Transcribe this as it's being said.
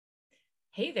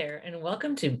Hey there, and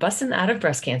welcome to Bustin' Out of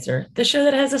Breast Cancer, the show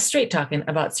that has us straight talking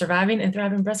about surviving and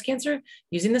thriving breast cancer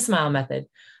using the SMILE method.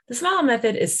 The SMILE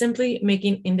method is simply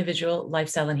making individual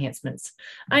lifestyle enhancements.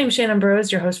 I am Shannon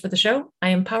Burrows, your host for the show.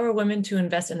 I empower women to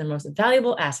invest in their most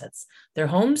valuable assets, their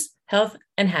homes, health,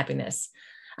 and happiness.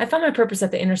 I found my purpose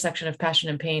at the intersection of passion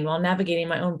and pain while navigating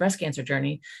my own breast cancer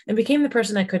journey and became the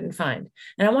person I couldn't find.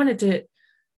 And I wanted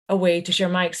a way to share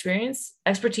my experience,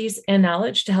 expertise, and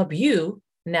knowledge to help you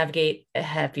navigate a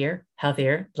happier,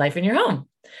 healthier life in your home.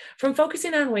 From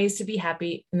focusing on ways to be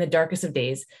happy in the darkest of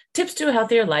days, tips to a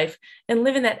healthier life, and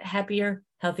living that happier,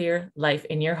 healthier life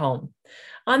in your home.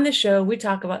 On this show, we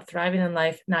talk about thriving in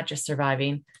life, not just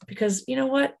surviving, because you know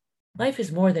what? Life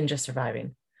is more than just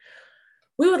surviving.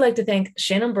 We would like to thank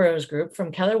Shannon Burrows Group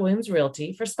from Keller Williams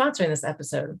Realty for sponsoring this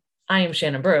episode. I am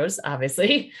Shannon Burrows,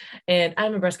 obviously, and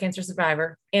I'm a breast cancer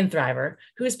survivor and thriver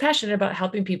who is passionate about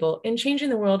helping people and changing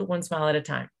the world one smile at a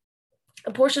time.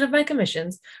 A portion of my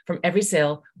commissions from every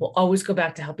sale will always go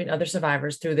back to helping other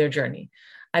survivors through their journey.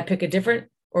 I pick a different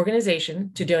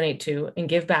organization to donate to and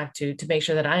give back to make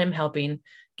sure that I am helping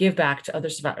give back to other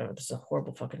survivors. Oh, this is a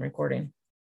horrible fucking recording.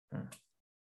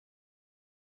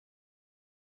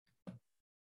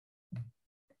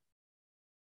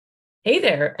 Hey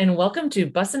there, and welcome to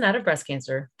Bustin' Out of Breast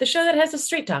Cancer, the show that has us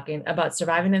straight talking about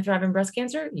surviving and thriving breast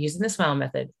cancer using the SMILE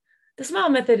method. The SMILE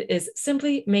method is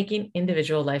simply making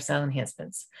individual lifestyle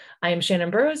enhancements. I am Shannon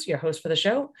Burrows, your host for the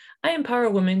show. I empower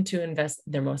women to invest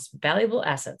their most valuable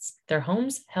assets, their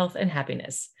homes, health, and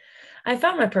happiness. I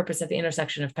found my purpose at the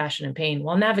intersection of passion and pain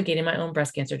while navigating my own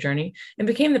breast cancer journey and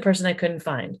became the person I couldn't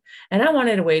find. And I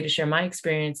wanted a way to share my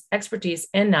experience, expertise,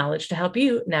 and knowledge to help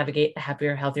you navigate a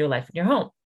happier, healthier life in your home.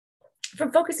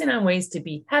 From focusing on ways to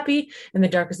be happy in the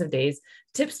darkest of days,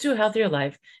 tips to a healthier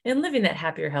life, and living that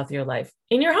happier, healthier life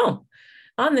in your home.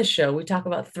 On this show, we talk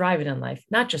about thriving in life,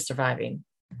 not just surviving.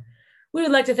 We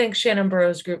would like to thank Shannon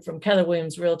Burrows Group from Keller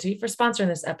Williams Realty for sponsoring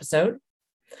this episode.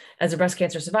 As a breast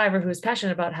cancer survivor who is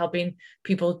passionate about helping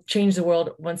people change the world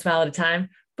one smile at a time,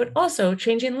 but also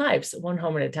changing lives one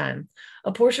home at a time,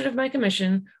 a portion of my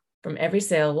commission from every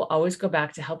sale will always go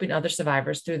back to helping other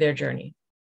survivors through their journey.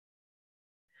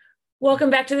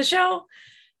 Welcome back to the show.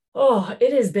 Oh,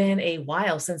 it has been a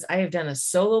while since I have done a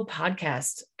solo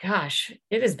podcast. Gosh,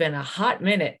 it has been a hot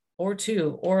minute or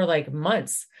two, or like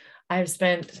months. I've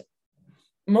spent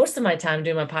most of my time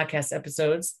doing my podcast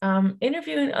episodes,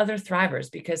 interviewing other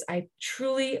thrivers because I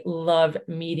truly love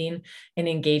meeting and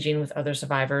engaging with other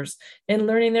survivors and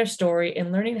learning their story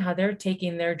and learning how they're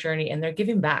taking their journey and they're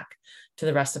giving back to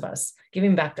the rest of us,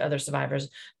 giving back to other survivors,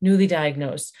 newly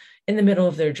diagnosed, in the middle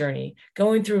of their journey,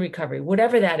 going through recovery,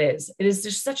 whatever that is. It is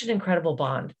just such an incredible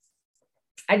bond.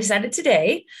 I decided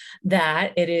today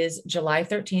that it is July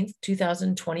 13th,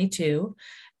 2022,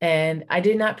 and I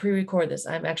did not pre-record this.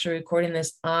 I'm actually recording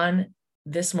this on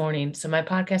this morning. So my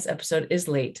podcast episode is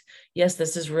late. Yes,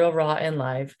 this is real, raw, and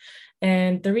live.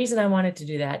 And the reason I wanted to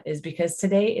do that is because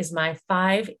today is my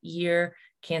 5-year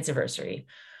cancerversary.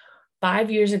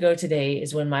 5 years ago today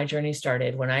is when my journey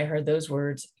started, when I heard those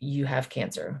words, "You have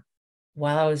cancer,"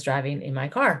 while I was driving in my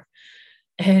car.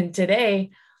 And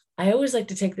today, I always like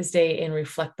to take this day and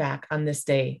reflect back on this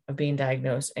day of being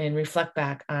diagnosed and reflect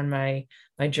back on my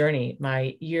journey,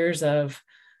 my years of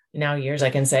now years, I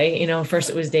can say, first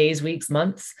it was days, weeks,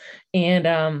 months. And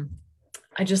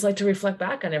I just like to reflect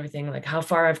back on everything, like how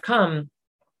far I've come,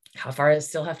 how far I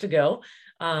still have to go.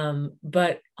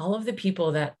 But all of the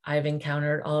people that I've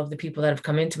encountered, all of the people that have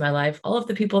come into my life, all of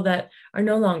the people that are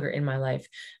no longer in my life,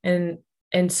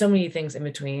 and so many things in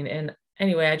between. And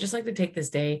anyway, I just like to take this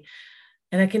day,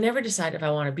 and I can never decide if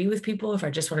I want to be with people, if I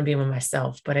just want to be with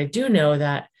myself. But I do know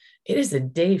that it is a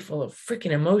day full of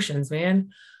freaking emotions,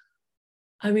 man.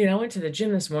 I mean, I went to the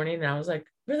gym this morning and I was like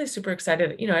really super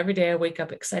excited. Every day I wake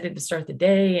up excited to start the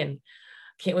day and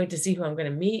can't wait to see who I'm going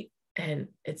to meet. And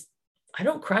I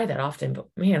don't cry that often, but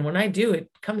man, when I do, it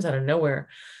comes out of nowhere.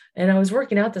 And I was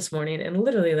working out this morning and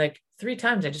literally like 3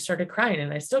 times I just started crying,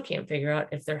 and I still can't figure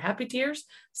out if they're happy tears,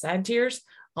 sad tears,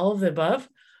 all of the above.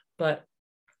 But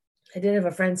I did have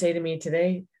a friend say to me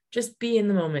today, just be in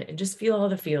the moment and just feel all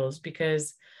the feels,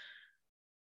 because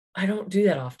I don't do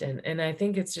that often. And I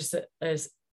think it's just a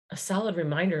solid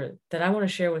reminder that I want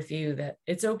to share with you that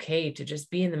it's okay to just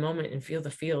be in the moment and feel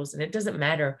the feels. And it doesn't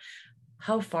matter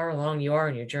how far along you are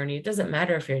in your journey. It doesn't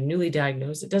matter if you're newly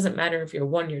diagnosed. It doesn't matter if you're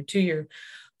 1 year, 2 year,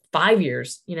 5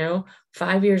 years.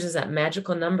 5 years is that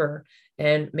magical number.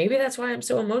 And maybe that's why I'm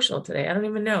so emotional today. I don't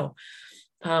even know.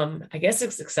 I guess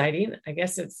it's exciting.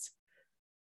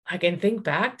 I can think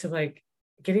back to like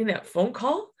getting that phone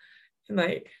call and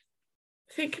like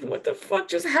thinking, what the fuck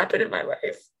just happened in my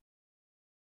life?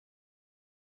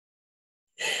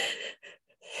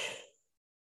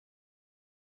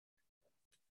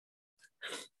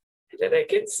 then I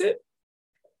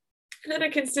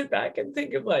can sit back and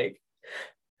think of like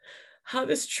how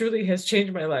this truly has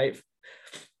changed my life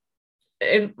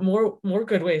in more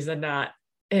good ways than not.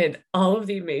 And all of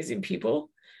the amazing people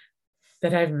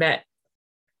that I've met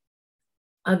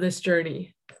on this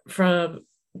journey, from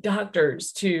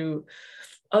doctors to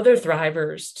other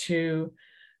thrivers to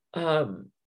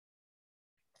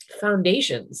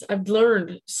foundations. I've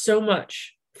learned so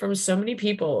much from so many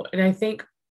people. And I thank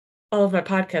all of my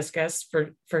podcast guests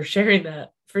for sharing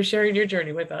that, for sharing your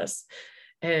journey with us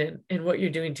and what you're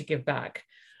doing to give back.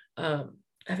 I've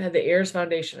had the Heirs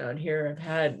Foundation on here. I've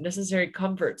had Necessary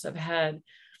Comforts. I've had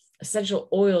essential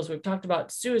oils. We've talked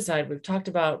about suicide. We've talked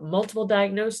about multiple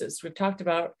diagnosis. We've talked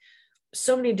about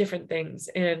so many different things.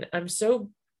 And I'm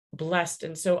so blessed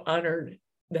and so honored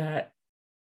that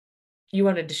you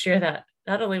wanted to share that,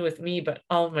 not only with me, but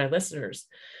all of my listeners.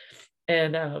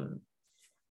 And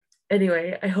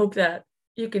anyway, I hope that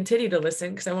you continue to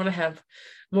listen, because I want to have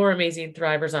more amazing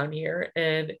thrivers on here.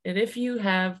 And if you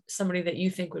have somebody that you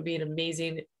think would be an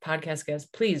amazing podcast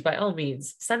guest, please, by all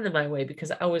means, send them my way,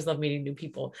 because I always love meeting new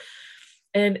people.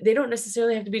 And they don't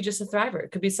necessarily have to be just a thriver.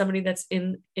 It could be somebody that's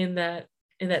in that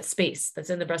space, that's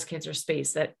in the breast cancer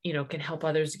space, that, you know, can help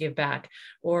others give back,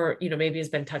 or, you know, maybe has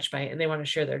been touched by it and they want to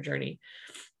share their journey.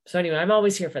 So anyway, I'm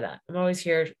always here for that. I'm always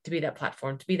here to be that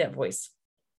platform, to be that voice.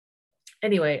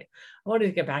 Anyway, I wanted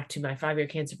to get back to my 5-year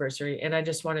cancer anniversary, and I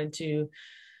just wanted to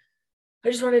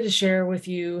share with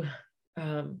you,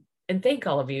 and thank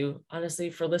all of you,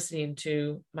 honestly, for listening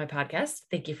to my podcast.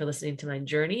 Thank you for listening to my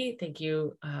journey. Thank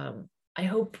you.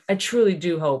 I truly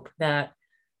do hope that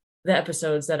the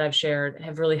episodes that I've shared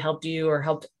have really helped you or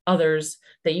helped others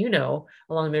that you know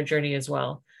along their journey as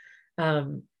well.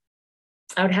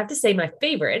 I would have to say my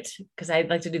favorite, because I'd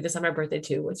like to do this on my birthday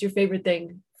too. What's your favorite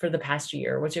thing for the past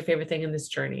year? What's your favorite thing in this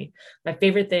journey? My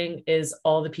favorite thing is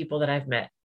all the people that I've met.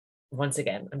 Once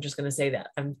again, I'm just going to say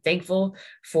that I'm thankful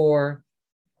for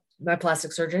my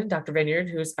plastic surgeon, Dr. Vineyard,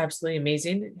 who's absolutely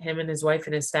amazing. Him and his wife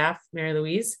and his staff, Mary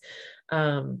Louise.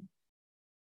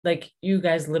 Like, you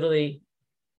guys literally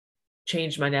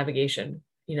changed my navigation,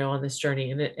 you know, on this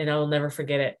journey, and I'll never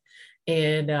forget it.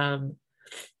 And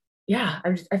yeah,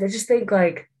 I just think,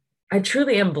 like, I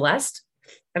truly am blessed.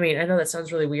 I mean, I know that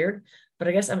sounds really weird, but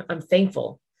I guess I'm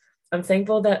thankful. I'm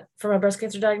thankful that for my breast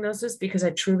cancer diagnosis, because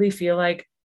I truly feel like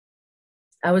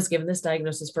I was given this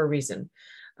diagnosis for a reason.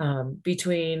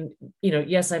 Between, you know,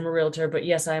 yes, I'm a realtor, but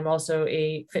yes, I'm also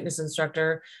a fitness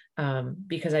instructor,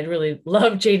 because I really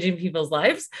love changing people's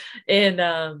lives.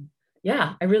 And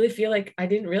yeah, I really feel like I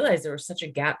didn't realize there was such a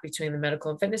gap between the medical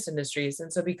and fitness industries.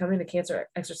 And so becoming a cancer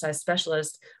exercise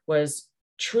specialist was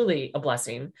truly a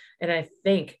blessing. And I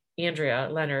thank Andrea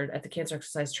Leonard at the Cancer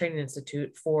Exercise Training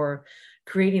Institute for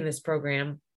creating this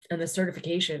program and the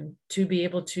certification to be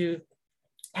able to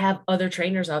have other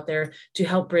trainers out there to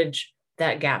help bridge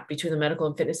that gap between the medical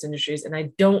and fitness industries. And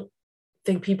I don't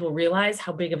think people realize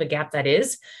how big of a gap that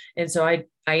is. And so I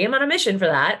am on a mission for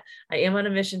that. I am on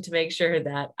a mission to make sure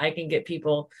that I can get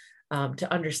people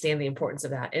to understand the importance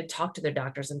of that, and talk to their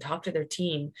doctors and talk to their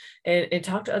team, and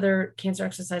talk to other cancer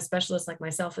exercise specialists like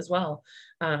myself as well.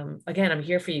 Again, I'm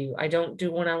here for you. I don't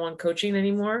do one-on-one coaching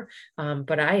anymore,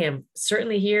 but I am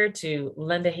certainly here to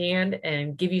lend a hand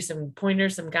and give you some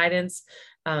pointers, some guidance,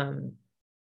 and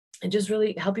just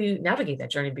really help you navigate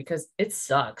that journey, because it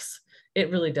sucks. It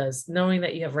really does. Knowing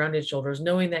that you have rounded shoulders,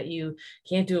 knowing that you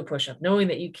can't do a push-up, knowing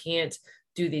that you can't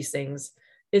do these things,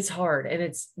 it's hard. And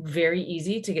it's very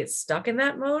easy to get stuck in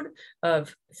that mode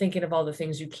of thinking of all the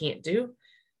things you can't do.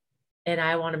 And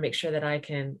I want to make sure that I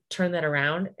can turn that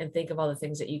around and think of all the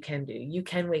things that you can do. You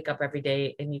can wake up every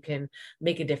day and you can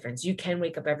make a difference. You can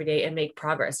wake up every day and make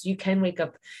progress. You can wake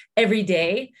up every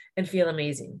day and feel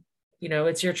amazing. You know,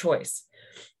 it's your choice.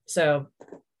 So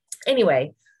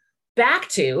anyway, back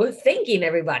to thanking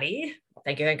everybody.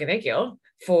 Thank you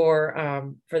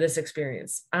for this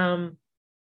experience.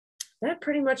 That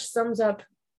pretty much sums up,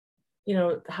 you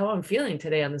know, how I'm feeling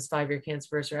today on this 5-year cancer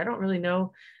anniversary. I don't really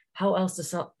know how else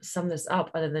to sum this up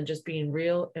other than just being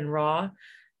real and raw.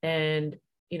 And,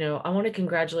 you know, I want to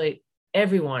congratulate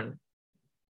everyone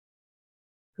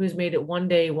who's made it 1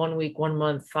 day, 1 week, 1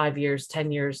 month, 5 years,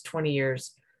 10 years, 20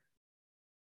 years.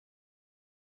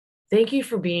 Thank you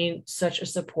for being such a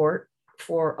support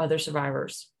for other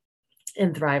survivors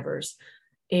and thrivers.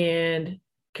 And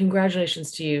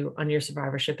congratulations to you on your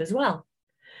survivorship as well.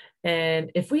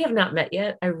 And if we have not met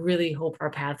yet, I really hope our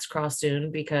paths cross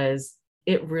soon, because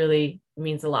it really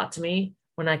means a lot to me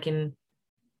when I can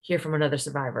hear from another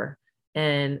survivor.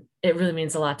 And it really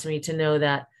means a lot to me to know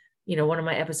that, you know, one of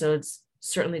my episodes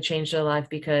certainly changed their life,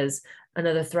 because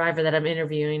another thriver that I'm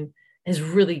interviewing has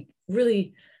really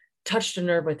really touched a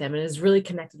nerve with them and has really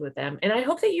connected with them. And I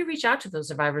hope that you reach out to those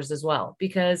survivors as well,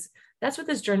 because that's what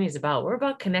this journey is about. We're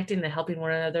about connecting and helping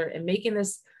one another and making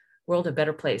this world a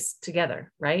better place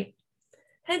together, right?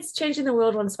 Hence, changing the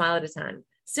world one smile at a time.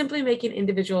 Simply making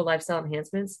individual lifestyle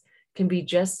enhancements can be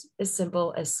just as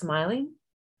simple as smiling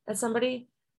at somebody,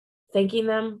 thanking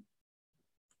them,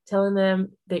 telling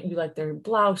them that you like their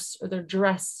blouse or their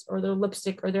dress or their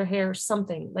lipstick or their hair,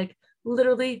 something. Like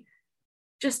literally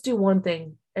just do one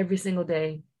thing every single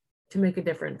day to make a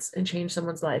difference and change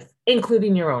someone's life,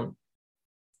 including your own.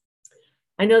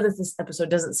 I know that this episode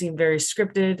doesn't seem very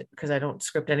scripted because I don't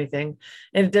script anything,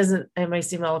 and it might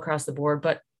seem all across the board,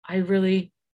 but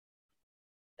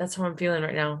that's how I'm feeling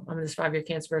right now. I'm in this 5-year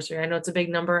cancerversary. I know it's a big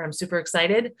number. I'm super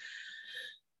excited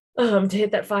to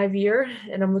hit that 5-year,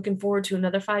 and I'm looking forward to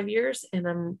another 5 years.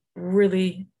 And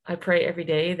I pray every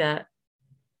day that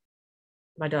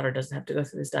my daughter doesn't have to go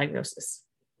through this diagnosis.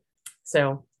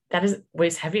 So that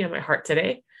weighs heavy on my heart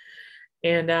today.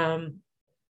 And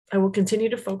I will continue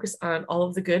to focus on all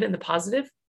of the good and the positive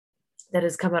that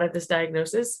has come out of this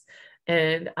diagnosis.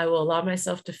 And I will allow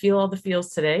myself to feel all the feels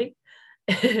today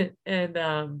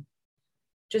and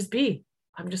just be.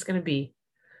 I'm just going to be.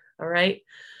 All right.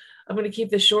 I'm going to keep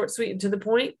this short, sweet, and to the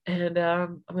point. And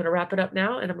I'm going to wrap it up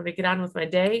now. And I'm going to get on with my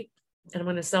day. And I'm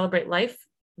going to celebrate life.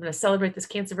 I'm going to celebrate this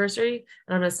cancerversary.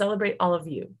 And I'm going to celebrate all of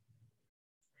you.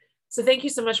 So thank you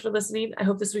so much for listening. I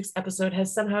hope this week's episode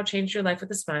has somehow changed your life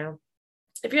with a smile.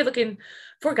 If you're looking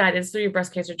for guidance through your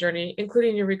breast cancer journey,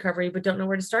 including your recovery, but don't know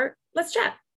where to start, let's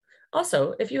chat.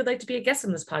 Also, if you would like to be a guest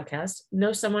on this podcast,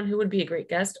 know someone who would be a great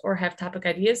guest, or have topic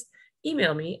ideas,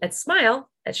 email me at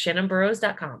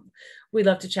smile@shannonburrows.com. We'd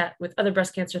love to chat with other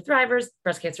breast cancer thrivers,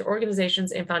 breast cancer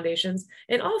organizations and foundations,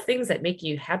 and all things that make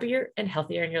you happier and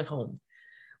healthier in your home.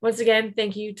 Once again,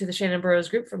 thank you to the Shannon Burrows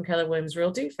Group from Keller Williams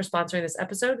Realty for sponsoring this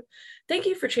episode. Thank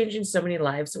you for changing so many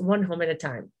lives, one home at a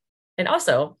time. And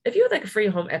also, if you would like a free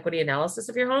home equity analysis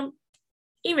of your home,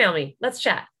 email me. Let's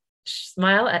chat.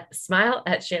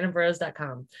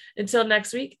 Smile@shannonburrows.com. Until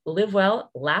next week, live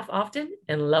well, laugh often,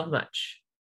 and love much.